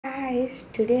Guys,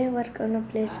 today we're gonna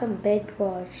play some Bed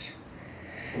Wars.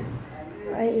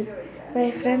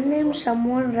 My friend named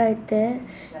someone right there.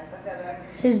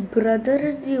 His brother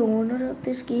is the owner of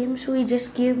this game, so he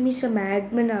just gave me some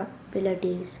admin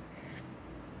abilities.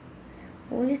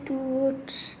 Only 2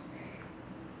 votes.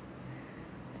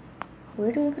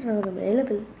 Waiting for our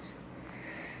available.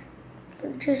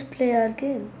 Let's just play our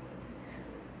game.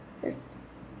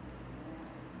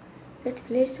 Let's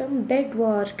play some Bed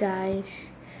Wars, guys.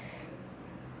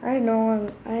 I know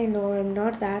I'm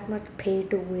not that much pay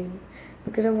to win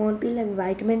because I won't be like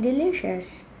Vitamin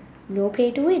Delicious. No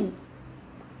pay to win.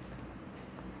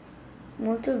 I'm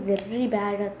also very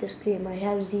bad at this game. I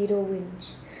have 0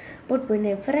 wins. But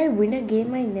whenever I win a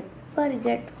game, I never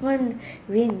get one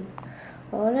win.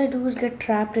 All I do is get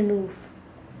trapped in oof.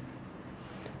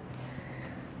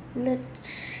 Let's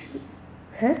see.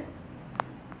 Huh?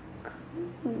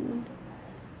 Cool.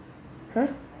 Huh?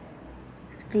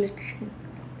 It's glitching.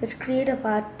 Let's create a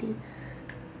party.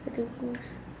 I think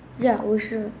we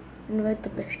should invite the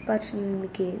best person in the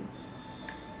game.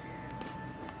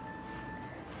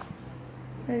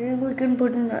 I think we can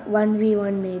put in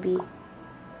 1v1 maybe.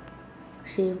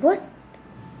 Say what?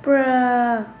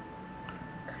 Bruh.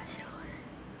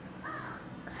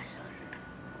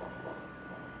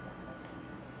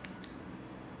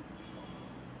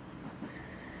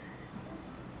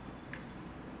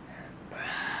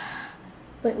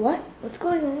 Wait, what? What's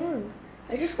going on?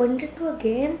 I just went into a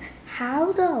game.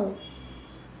 How though?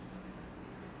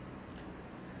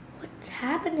 What's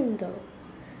happening though?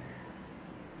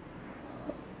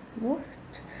 What?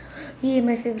 Yeah,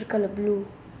 my favorite color, blue.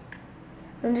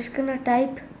 I'm just gonna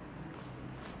type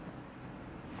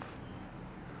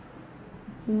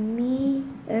me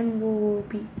and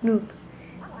Wobby. Noob.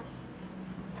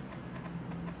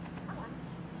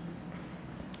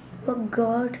 Oh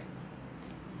God.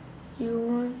 You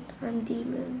want? I'm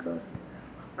demon god.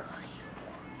 What god you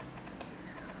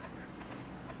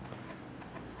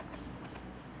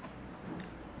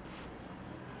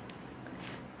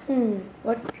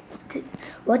want?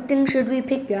 What thing should we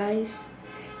pick, guys?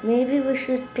 Maybe we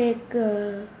should pick.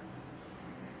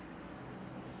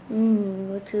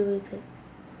 What should we pick?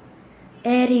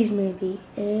 Aries, maybe.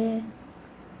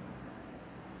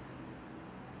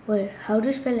 Wait, how do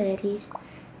you spell Aries?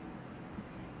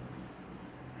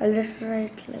 I'll just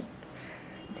write like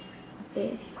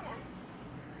Aries.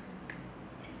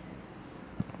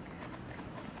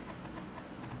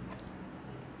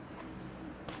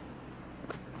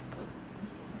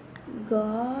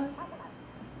 God.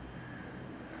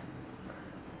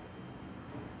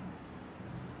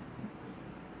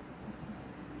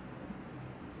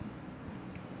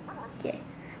 Okay.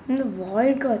 And the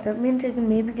void god, that means I can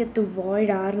maybe get the void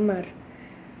armor.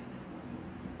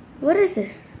 What is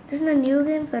this? This is a new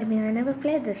game for me. I never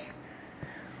played this.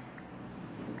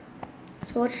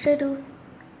 So what should I do?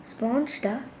 Spawn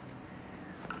stuff?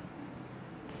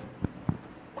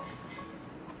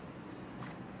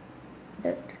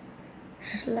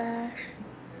 Slash.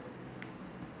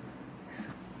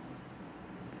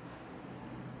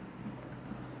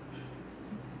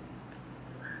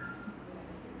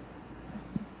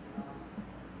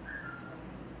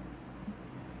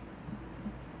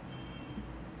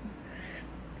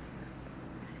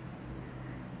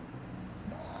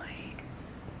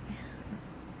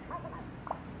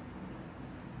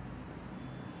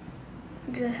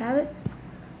 Do I have it?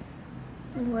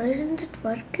 Why isn't it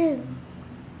working?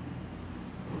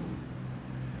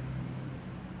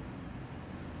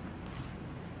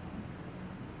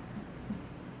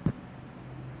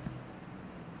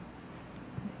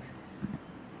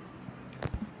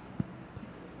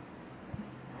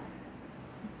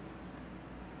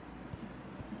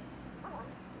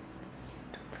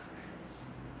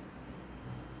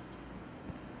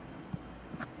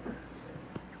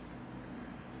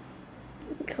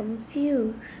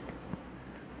 Confused.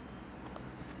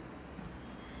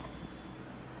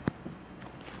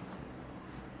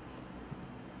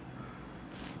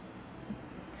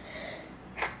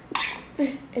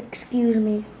 Excuse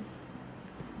me.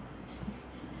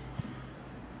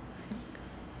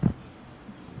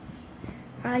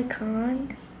 I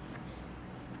can't.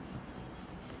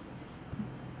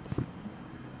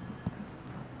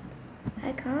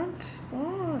 I can't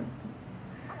spawn.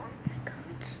 I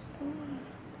can't spawn.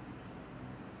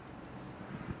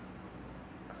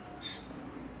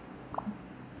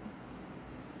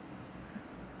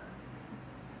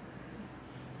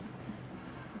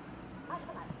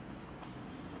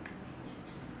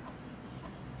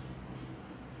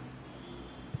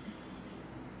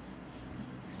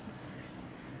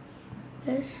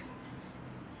 Yes.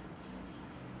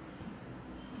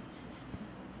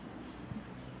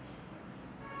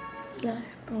 Flash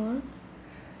on.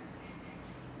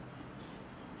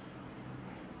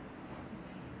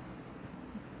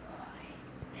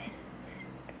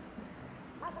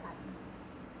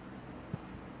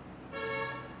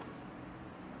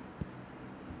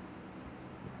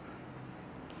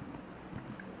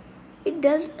 It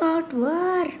does not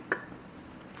work.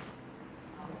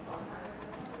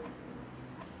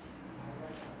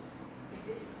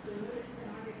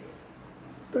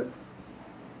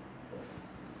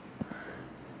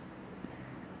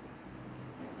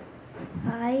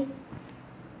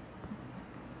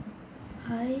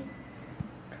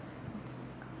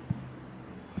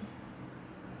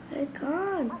 I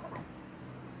can't.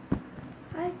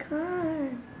 I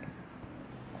can't.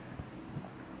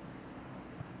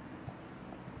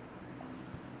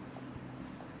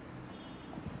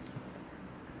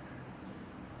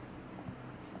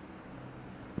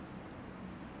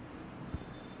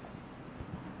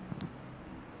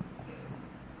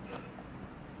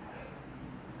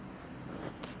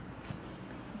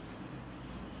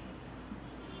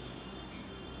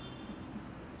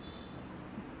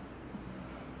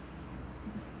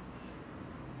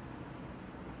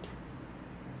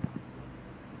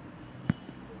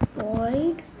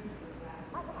 Void.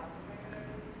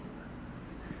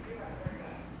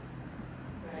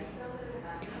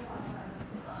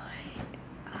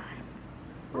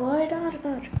 Void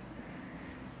armor.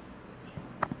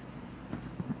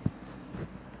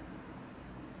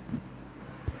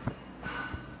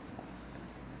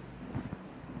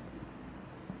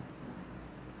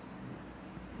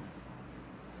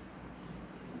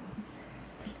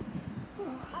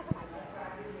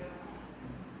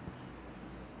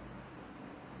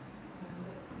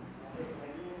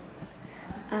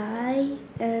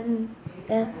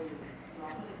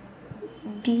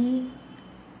 INFDIMON.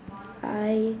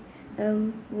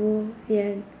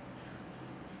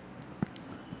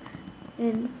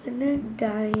 Infinite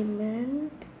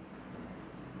diamond.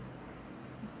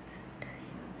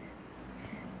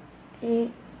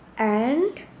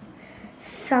 And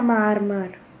some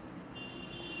armor.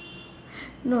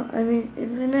 No, I mean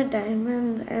infinite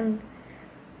diamonds and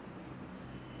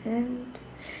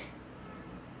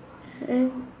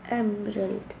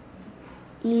emerald.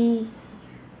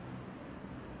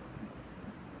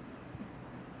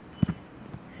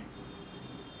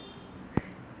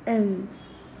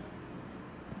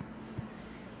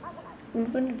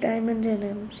 Infinite diamonds and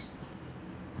M's.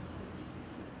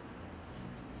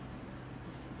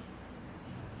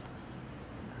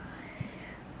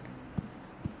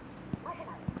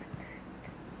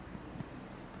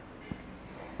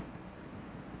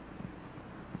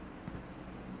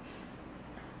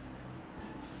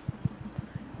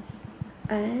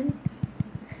 And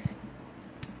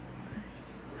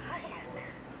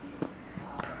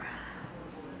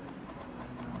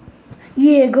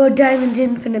yeah, got diamonds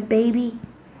infinite, baby.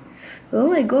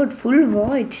 Oh my god, full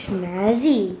void,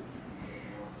 snazzy.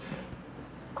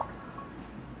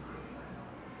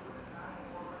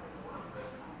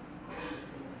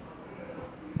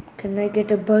 Can I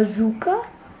get a bazooka?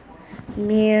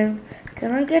 Man,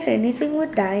 can I get anything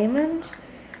with diamonds?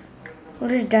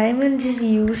 Or is diamonds just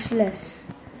useless?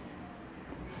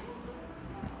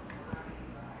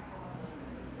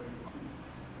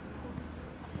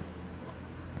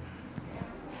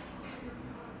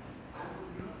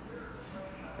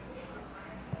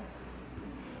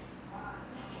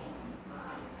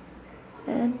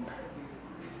 And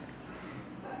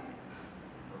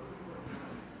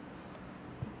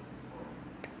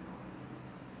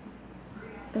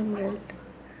emerald.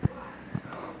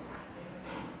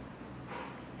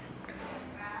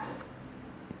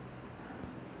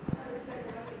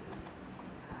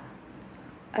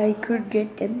 I could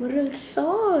get emerald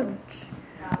swords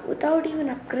without even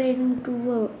upgrading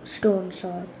to a stone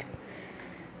sword.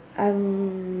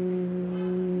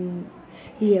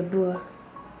 Yeah, bro.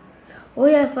 Oh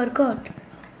yeah, I forgot.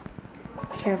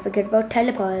 Can't forget about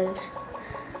teleports.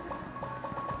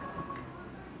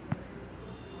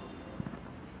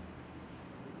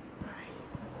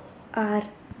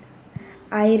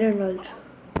 Iron also.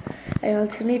 I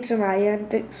also need some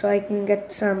iron so I can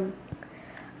get some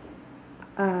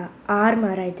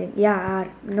armor, I think. Yeah,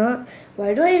 no.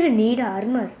 Why do I even need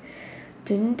armor?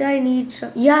 Didn't I need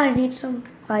some? Yeah, I need some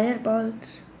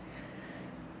fireballs.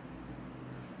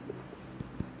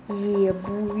 Yeah,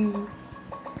 boy.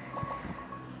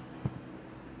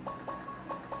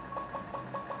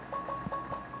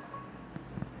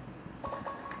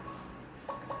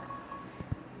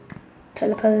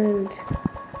 Teleport.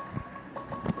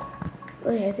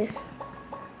 Oh yeah, this.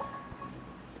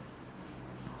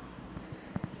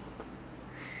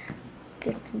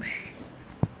 Get some shit.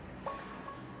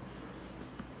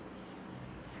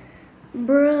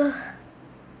 Bruh.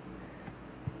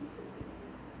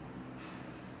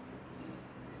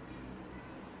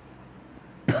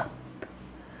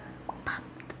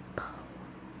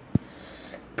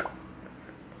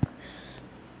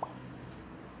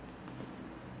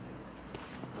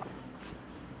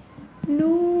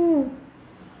 No.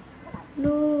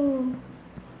 No.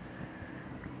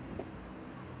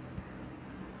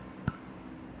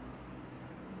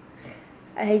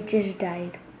 I just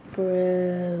died.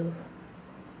 Bro.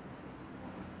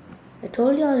 I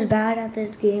told you I was bad at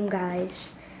this game, guys.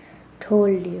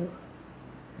 Told you.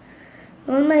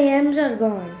 All my M's are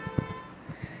gone.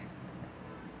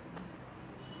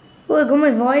 Oh, I got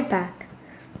my void back.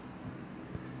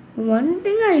 One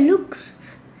thing, I look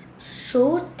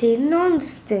so thin on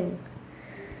this thing.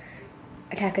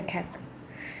 Attack, attack.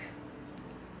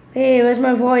 Hey, where's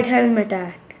my void helmet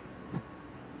at?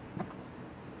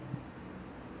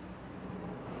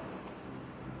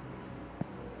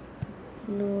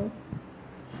 No.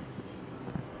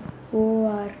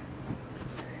 OR.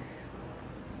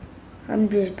 I'm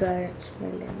just bad at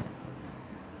smelling.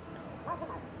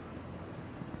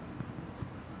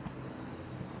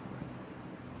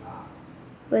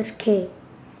 Where's K?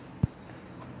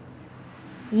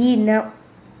 Yee, now.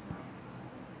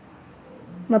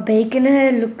 My bacon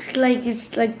hair looks like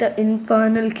it's like the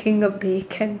infernal king of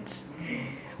bacons.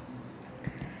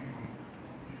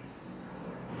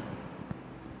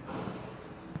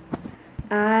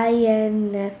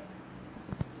 INF.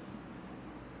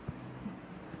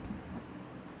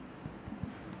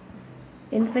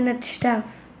 Infinite stuff.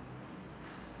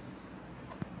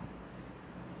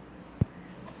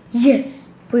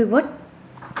 Yes. Wait, what?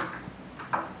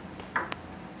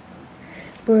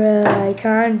 Bruh, I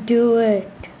can't do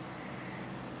it.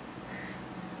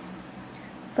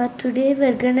 But today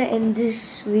we're gonna end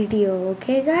this video,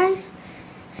 okay guys?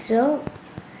 So,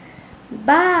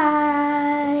 bye.